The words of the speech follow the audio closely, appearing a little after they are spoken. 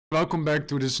Welcome back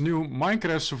to this new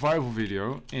Minecraft survival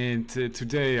video, and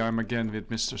today I'm again with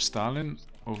Mr. Stalin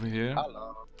over here.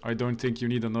 Hello. I don't think you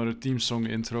need another theme song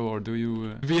intro, or do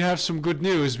you? We have some good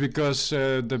news because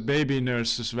the baby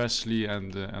nurses Wesley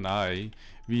and I,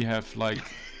 we have like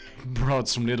brought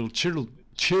some little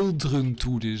children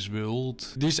to this world.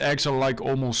 These eggs are like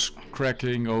almost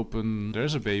cracking open.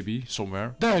 There's a baby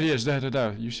somewhere. There it is,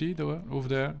 there. You see, over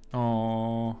there?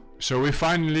 Oh. So we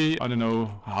finally, I don't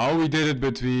know how we did it,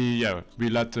 but we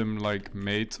let them like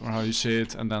mate, or how you say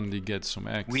it, and then they get some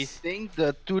eggs. We think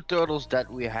the two turtles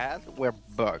that we had were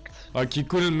bugged. Like you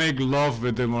couldn't make love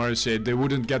with them, or I say they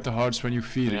wouldn't get the hearts when you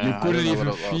feed it. Yeah, You couldn't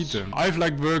even feed them. I've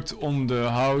like worked on the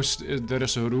house. There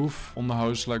is a roof on the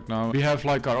house like now. We have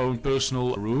like our own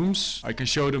personal rooms. I can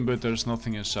show them, but there's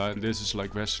nothing inside. This is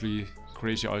like Wesley,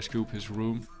 Crazy Ice Cube, his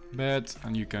room, bed,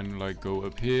 and you can like go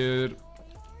up here.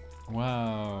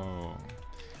 Wow.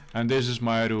 And this is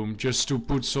my room, just to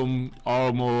put some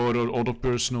armor or other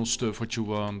personal stuff what you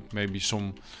want. Maybe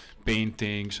some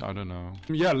paintings, I don't know.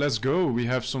 Yeah, let's go. We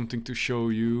have something to show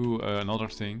you, another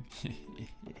thing.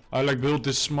 I like built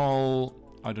this small,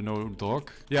 I don't know,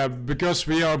 dock. Yeah, because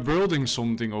we are building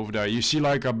something over there. You see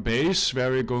like a base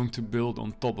where we're going to build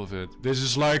on top of it. This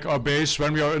is like our base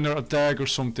when we are under attack or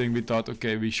something. We thought,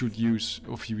 okay, we should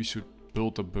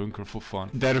build a bunker for fun.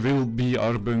 There will be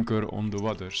our bunker on the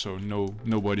water, so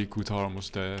nobody could harm us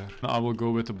there. I will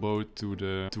go with the boat to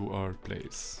our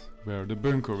place where the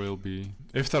bunker will be.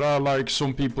 If there are like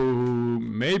some people who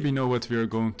maybe know what we are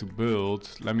going to build,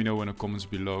 let me know in the comments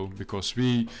below, because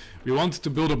we wanted to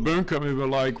build a bunker and we were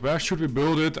like, where should we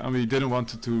build it? And we didn't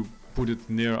want to put it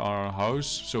near our house,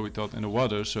 so we thought in the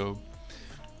water. So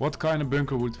what kind of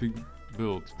bunker would we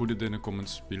build? Put it in the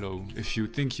comments below if you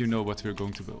think you know what we're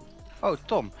going to build. Oh,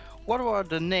 Tom, what were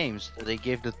the names that they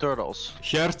gave the turtles?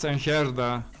 Gert and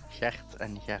Gerda. Gert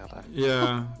and Gerda.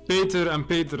 Yeah, Peter and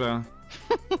Petra.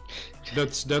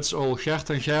 That's all.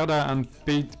 Gert and Gerda and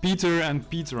Peter and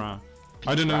Petra.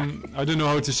 I don't know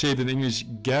how to say it in English.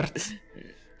 Gert.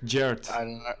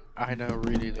 I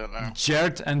really don't know.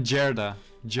 Gert and Gerda.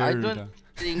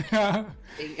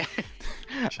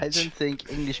 I don't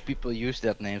think English people use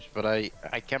that names, but I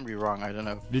can be wrong, I don't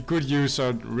know. We could use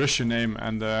a Russian name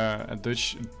and a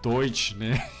Deutsch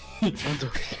name.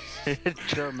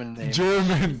 German name.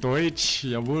 German, Deutsch,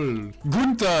 jawohl.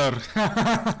 Gunther!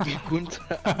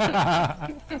 Gunther.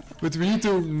 But we need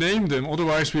to name them,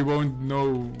 otherwise we won't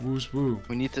know who's who.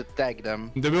 We need to tag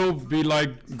them. They will be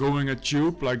like going a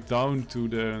tube, like down to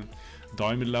the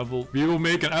diamond level. We will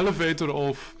make an elevator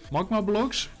of magma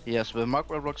blocks? Yes, with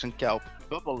magma blocks and kelp.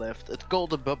 Bubble lift. It's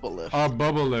called a bubble lift. Ah,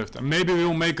 bubble lift. And maybe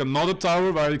we'll make another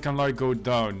tower where you can like go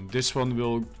down. This one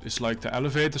is like the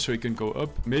elevator, so you can go up.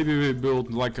 Maybe we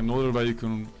build like another where you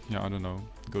can, yeah, I don't know,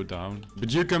 go down.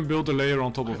 But you can build a layer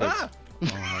on top of it. Oh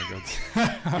my god.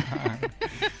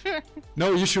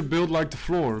 No, you should build like the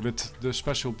floor with the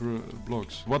special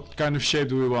blocks. What kind of shape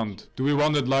do we want? Do we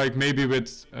want it like maybe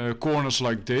with corners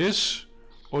like this?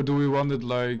 Or do we want it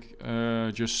like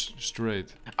just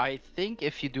straight? I think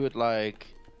if you do it like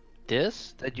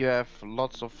this, that you have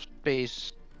lots of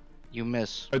space you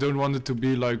miss. I don't want it to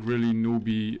be like really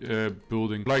newbie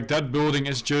building. Like that building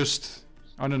is just,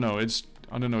 I don't know,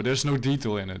 there's no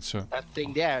detail in it, so. That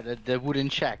thing there, the wooden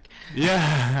shack.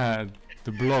 Yeah,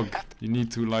 the block. You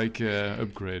need to like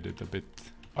upgrade it a bit.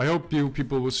 I hope you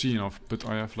people will see enough, but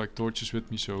I have like torches with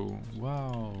me, so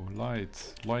wow,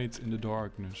 light in the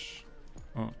darkness.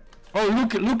 Oh,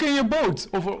 look in your boat,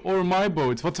 or my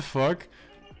boat. What the fuck?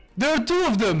 There are two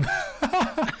of them.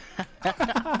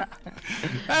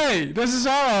 Hey, this is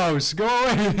our house. Go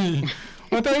away.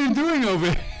 What are you doing over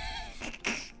here?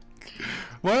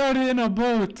 Why are they in a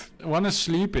boat? One is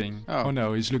sleeping. Oh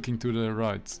no, he's looking to the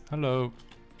right. Hello.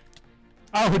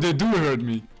 Oh, they do hurt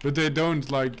me, but they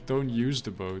don't use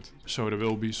the boat. So there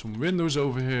will be some windows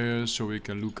over here, so we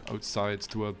can look outside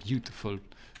to a beautiful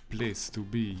place to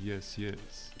be. Yes.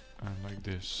 And like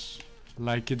this.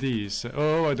 Like this.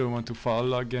 Oh, I don't want to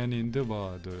fall again in the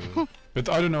water. But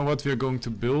I don't know what we're going to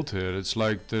build here. It's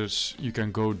like you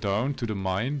can go down to the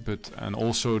mine, and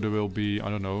also there will be, I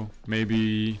don't know,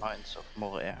 maybe... Mines of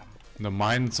Moria. The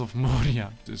Mines of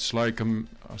Moria. It's like a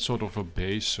sort of a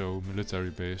base, so military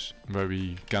base, where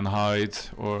we can hide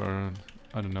or,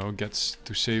 I don't know, get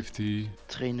to safety.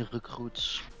 Train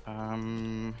recruits.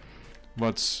 Why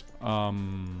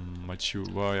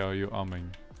are you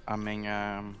umming?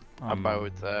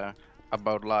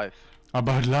 About life.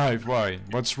 About life? Why?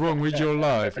 What's wrong with your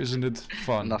life? Isn't it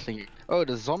fun? Nothing. Oh,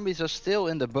 the zombies are still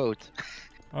in the boat.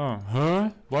 Oh, huh?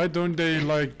 Why don't they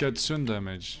like get sun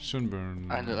damage, sunburn?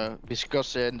 I don't know,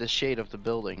 because they're in the shade of the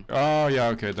building. Oh yeah,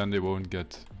 okay, then they won't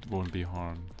get won't be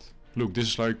harmed. Look, this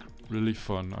is like really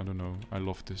fun. I don't know. I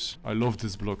love this. I love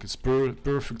this block. It's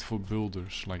perfect for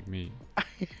builders like me.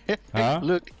 Huh?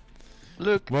 Look.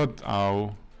 What?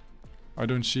 Ow. I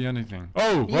don't see anything.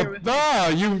 Oh, Here what? Ah,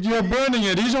 you're burning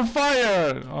it. He's on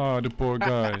fire. Oh, the poor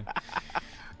guy.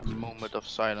 A moment of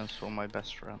silence for my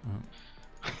best friend.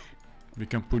 We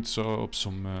can put up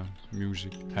some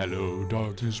music. Hello,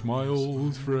 darkness, my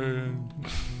old friend.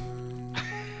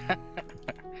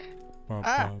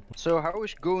 So how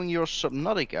is going your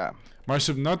Subnautica? My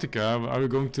Subnautica, are we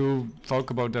going to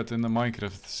talk about that in the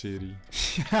Minecraft series?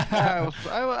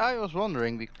 I was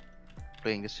wondering,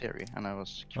 playing the series, and I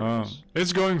was curious.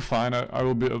 It's going fine. I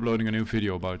will be uploading a new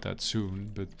video about that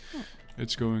soon, but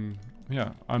it's going,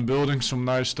 yeah. I'm building some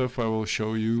nice stuff I will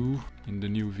show you in the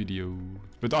new video.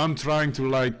 But I'm trying to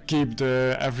like keep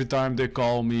the, every time they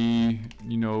call me,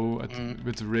 you know,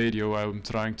 with the radio, I'm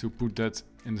trying to put that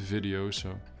in the video,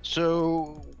 so.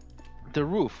 So, the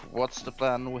roof, what's the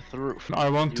plan with the roof? I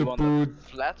want to put a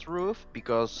flat roof,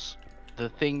 because the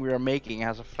thing we are making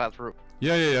has a flat roof.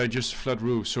 Yeah, just flat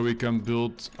roof, so we can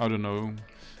build, I don't know,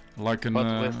 like an...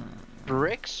 But with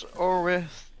bricks or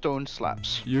with stone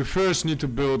slabs? You first need to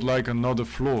build like another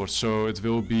floor, so it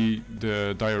will be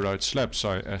the diorite slabs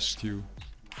I asked you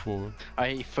for.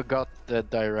 I forgot the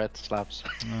diorite slabs.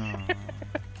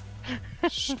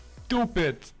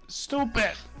 Stupid!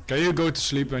 Can you go to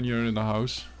sleep when you're in the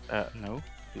house? No.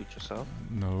 Do it yourself.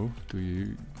 No, do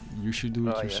you? You should do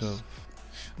it yourself.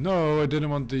 Yes. No, I didn't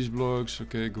want these blocks.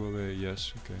 Okay, go away.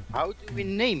 Yes, okay. How do we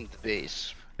name the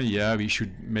base? Yeah, we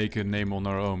should make a name on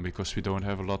our own because we don't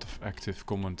have a lot of active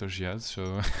commenters yet.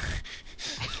 So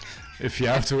if you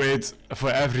have to wait for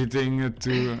everything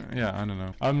to, yeah, I don't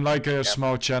know. I'm like a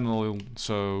small channel,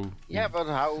 so. Yeah, but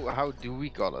how do we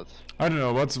call it? I don't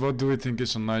know. What do we think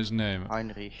is a nice name?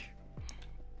 Heinrich.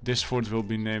 This fort will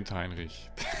be named Heinrich.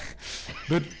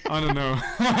 But I don't know.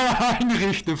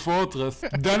 Heinrich the fortress.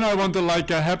 Then I want to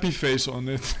like a happy face on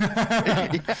it.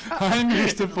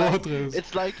 Heinrich the fortress.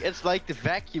 It's like the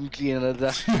vacuum cleaner.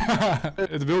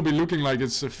 It will be looking like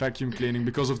it's a vacuum cleaning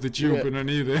because of the tube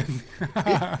underneath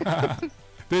it.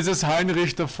 This is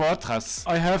Heinrich the fortress.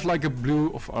 I have like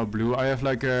I have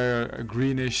like a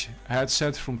greenish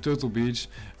headset from Turtle Beach,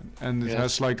 and it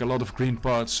has like a lot of green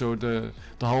parts, so the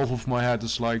half of my head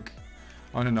is like,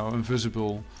 I don't know,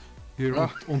 invisible. Here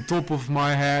on top of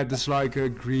my head is like a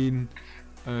green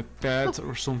pad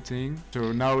or something.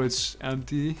 So now it's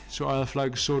empty, so I have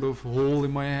like a sort of hole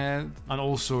in my head, and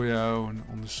also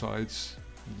on the sides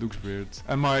it looks weird.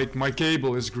 And my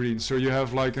cable is green, so you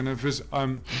have like an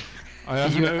I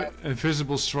have an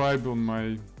invisible stripe on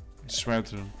my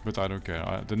sweater, but I don't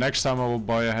care. The next time I will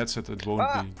buy a headset, it won't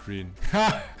be green.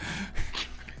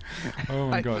 Oh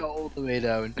my god. I fell all the way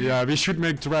down. Yeah, we should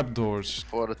make trapdoors.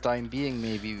 For the time being,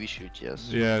 maybe we should, yes.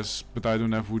 Yes, but I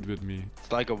don't have wood with me.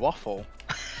 It's like a waffle.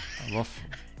 A waffle?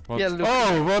 What? Yeah, look.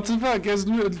 Oh, what the fuck?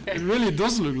 It really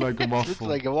does look like a waffle. It looks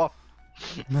like a waffle.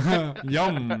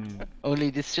 Yum. Only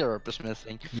the syrup is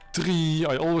missing. Tree.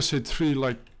 I always say tree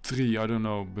like tree. I don't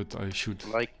know, but I should.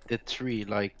 Like the tree,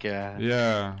 like.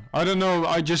 Yeah. I don't know.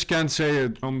 I just can't say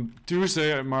it. On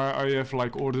Tuesday, I have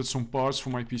like ordered some parts for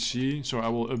my PC, so I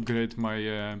will upgrade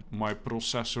my my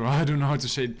processor. I don't know how to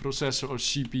say it. Processor or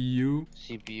CPU.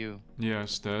 CPU.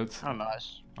 Yes, that. Oh,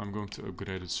 nice. I'm going to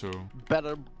upgrade it, so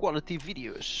better quality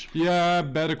videos. Yeah,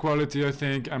 better quality, I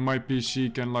think, and my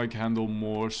PC can like handle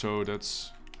more, so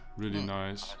that's really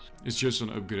nice. It's just an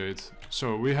upgrade.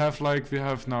 So we have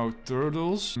now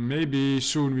turtles. Maybe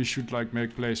soon we should like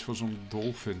make place for some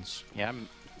dolphins. Yeah.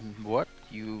 What?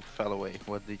 You fell away.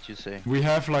 What did you say? We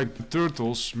have like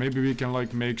turtles. Maybe we can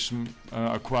like make some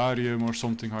aquarium or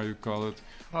something, how you call it.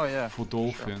 Oh yeah. For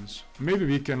dolphins. Sure. Maybe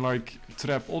we can like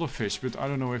trap other fish, but I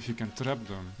don't know if you can trap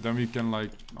them. Then we can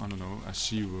like, I don't know, a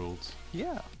sea world.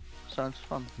 Yeah. Sounds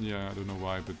fun. Yeah, I don't know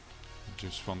why, but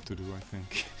just fun to do, I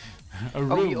think.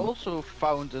 We also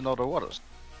found another waters.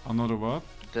 Another what?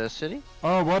 The city?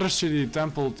 Oh, water city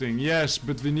temple thing. Yes,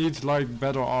 but we need like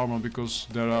better armor because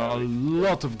there are a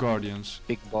lot of guardians.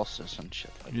 Big bosses and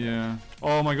shit like that. Yeah.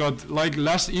 Oh my god, like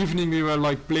last evening we were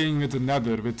like playing with the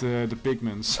nether, with the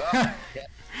pigments.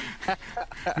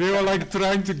 We were like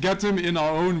trying to get them in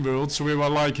our own world, so we were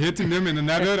like hitting them in the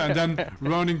nether and then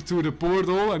running to the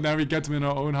portal, and then we get them in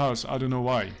our own house. I don't know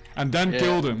why. And then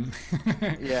kill them.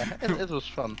 Yeah, it was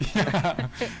fun. Yeah.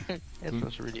 It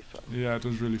was really fun. Yeah, it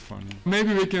was really fun.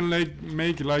 Maybe we can like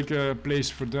make like a place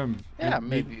for them. Yeah,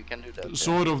 maybe you can do that.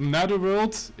 Sort of nether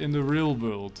world in the real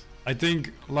world. I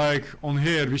think like on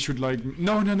here we should like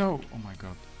no. Oh my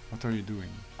god, what are you doing?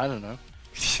 I don't know.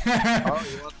 Oh,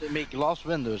 you want to make glass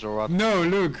windows or what? No,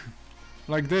 look,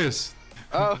 like this.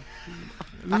 Oh.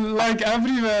 Like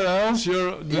everywhere else,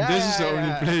 Yeah, this is the yeah, only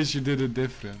yeah. place you did it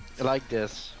different. Like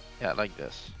this. Yeah, like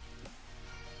this.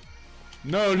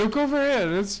 No, look over here.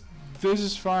 This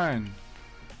is fine.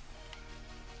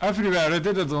 Everywhere I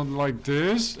did it on like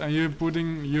this, and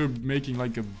you're making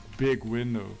like a big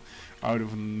window out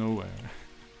of nowhere.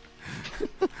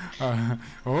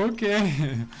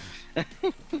 Okay.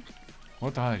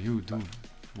 What are you doing?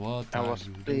 What I are was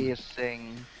you doing?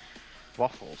 placing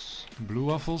waffles. Blue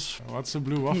waffles? What's a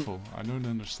blue waffle? I don't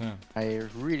understand. I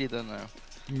really don't know.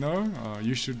 No?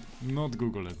 You should not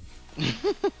Google it.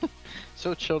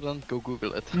 So children, go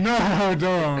Google it. No,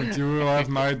 don't. You will have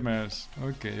nightmares.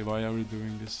 Okay, why are we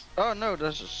doing this? Oh no,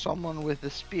 there's someone with a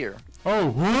spear. Oh,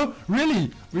 what?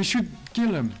 Really? We should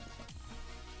kill him.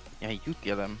 Yeah, you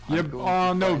kill him. Yeah, I'm going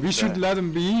oh to no, find, we should let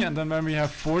him be, and then when we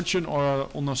have fortune or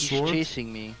on a He's sword.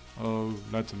 chasing me. Oh,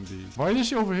 let him be. Why is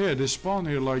he over here? They spawn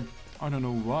here like, I don't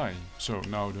know why. So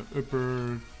now the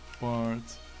upper part.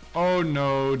 Oh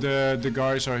no, the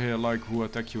guys are here like who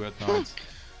attack you at night.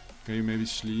 Can you maybe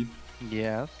sleep?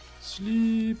 Yes.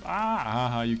 Sleep. Ah,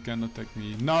 haha, you can attack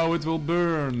me. Now it will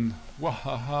burn.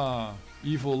 Wahaha.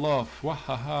 Evil love.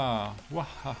 Wahaha.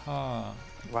 Wahaha.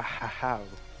 Wow.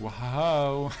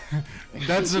 Wow.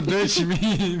 That's a Dutch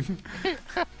meme.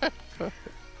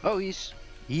 Oh,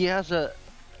 he has a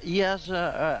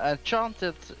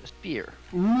enchanted spear.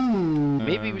 Ooh.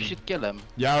 Maybe we should kill him.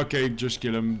 Yeah, okay, just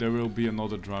kill him. There will be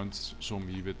another drowned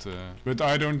zombie, but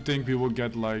I don't think we will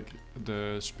get like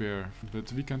the spear.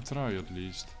 But we can try at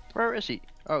least. Where is he?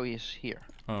 Oh, he's here.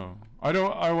 Oh,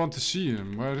 I want to see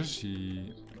him. Where is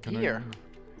he? Can Here.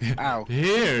 Ow.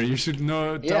 Here. You should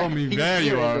know. Yeah, Tell me he's where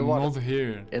here you in are, the water. not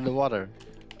here. In the water.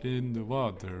 In the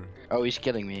water. Oh, he's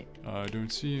killing me. I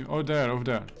don't see him. Oh, there, over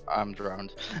there. I'm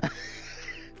drowned.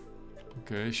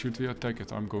 Okay, should we attack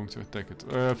it? I'm going to attack it.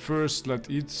 First, let's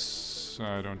eat.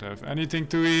 I don't have anything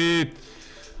to eat.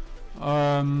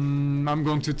 I'm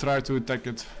going to try to attack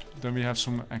it. Then we have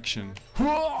some action.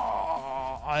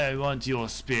 I want your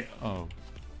spear. Oh.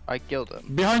 I killed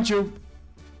him. Behind you!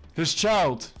 His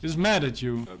child is mad at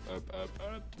you.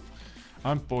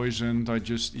 I'm poisoned. I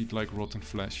just eat like rotten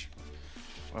flesh.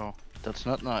 Oh, that's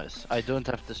not nice. I don't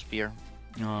have the spear.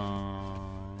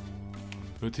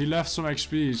 But he left some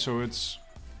XP, so it's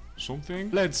something.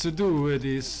 Let's do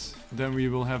this. Then we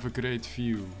will have a great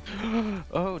view.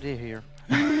 Oh, they're here.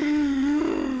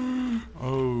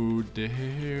 Oh,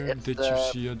 deer. It's Did you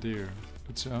see a deer?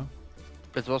 It's a...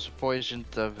 It was a poisoned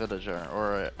villager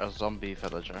or a zombie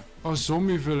villager. Oh,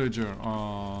 zombie villager.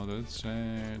 Oh, that's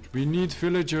sad. We need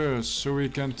villagers so we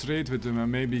can trade with them and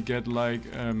maybe get like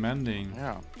mending.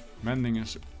 Yeah. Mending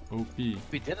is OP.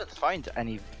 We didn't find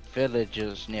any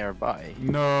villages nearby.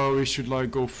 No, we should like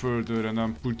go further and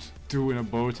then put 2 in a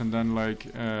boat and then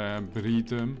like breed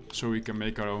them so we can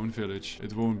make our own village.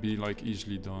 It won't be like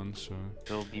easily done, so.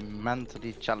 It will be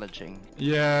mentally challenging.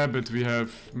 Yeah, but we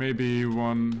have maybe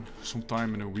some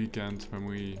time in a weekend when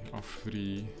we are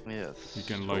free. Yes. You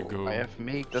can like go. I have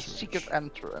made the search. secret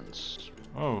entrance.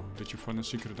 Oh, did you find a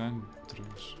secret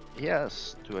entrance?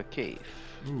 Yes, to a cave.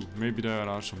 Ooh, maybe there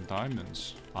are some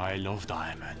diamonds. I love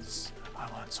diamonds. I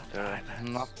want some There's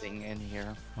diamonds. nothing in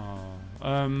here.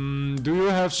 Do you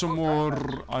have some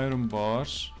more iron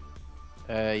bars?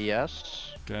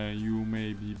 Yes. Can you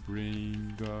maybe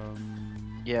bring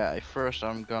them? Yeah, first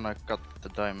I'm gonna cut the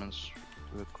diamonds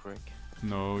real quick.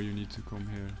 No, you need to come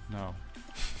here now.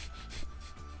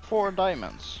 4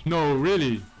 diamonds. No,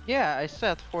 really? Yeah, I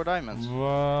said 4 diamonds.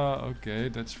 Wow, okay,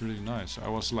 that's really nice. I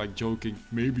was like joking,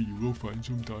 maybe you will find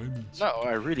some diamonds. No,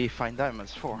 I really find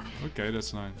diamonds 4. Okay,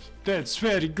 that's nice. That's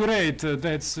very great.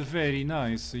 That's very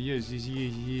nice. Yes, yes,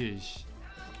 yes, yes.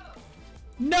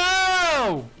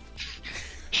 No!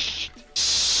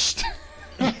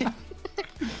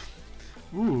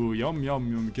 Ooh, yum,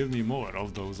 yum, yum. Give me more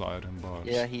of those iron bars.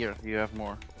 Yeah, here, you have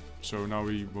more. So now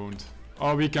we won't...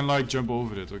 Oh, we can like jump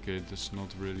over it. Okay, that's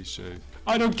not really safe.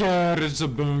 I don't care. It's a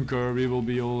bunker. We will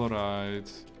be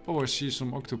alright. Oh, I see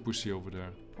some octopussy over there.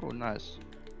 Oh, nice.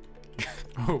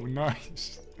 Oh,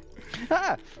 nice.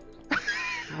 Ah!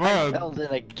 Well, I fell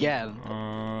in again.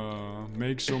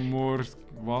 make some more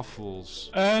waffles.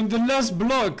 And the last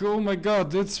block. Oh my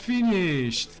god, it's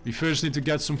finished. We first need to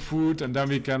get some food and then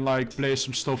we can like place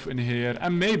some stuff in here.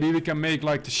 And maybe we can make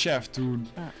like the chef to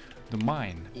the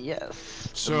mine. Yes.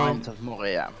 So- The Mines of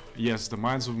Moria. Yes, the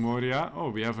Mines of Moria. Oh,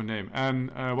 we have a name.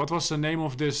 And what was the name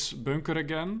of this bunker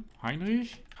again?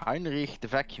 Heinrich? Heinrich the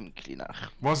vacuum cleaner.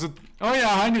 Was it? Oh yeah,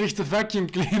 Heinrich the vacuum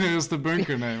cleaner is the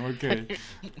bunker name. Okay.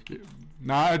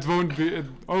 Nah, it won't be.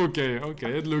 Okay,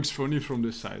 okay. It looks funny from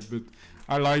this side, but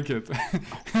I like it.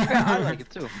 Yeah, I like it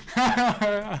too.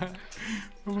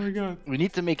 Oh my god. We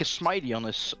need to make a smiley on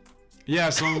his.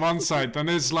 Yes, on one side, and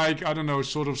it's like, I don't know,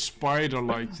 sort of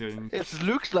spider-like thing. It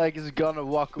looks like it's gonna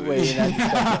walk away in any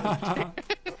second.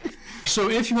 So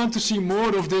if you want to see more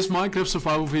of this Minecraft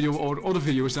survival video or other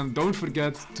videos, then don't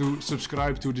forget to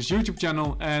subscribe to this YouTube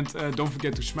channel, and don't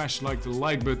forget to smash the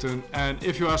like button. And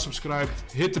if you are subscribed,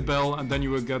 hit the bell, and then you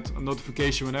will get a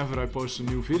notification whenever I post a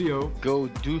new video. Go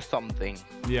do something.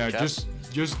 Yeah, just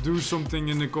do something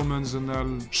in the comments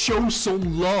and show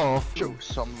some love. Show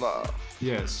some love.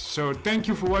 Yes, so thank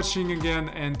you for watching again,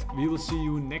 and we will see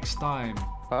you next time.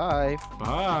 Bye.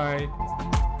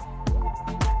 Bye.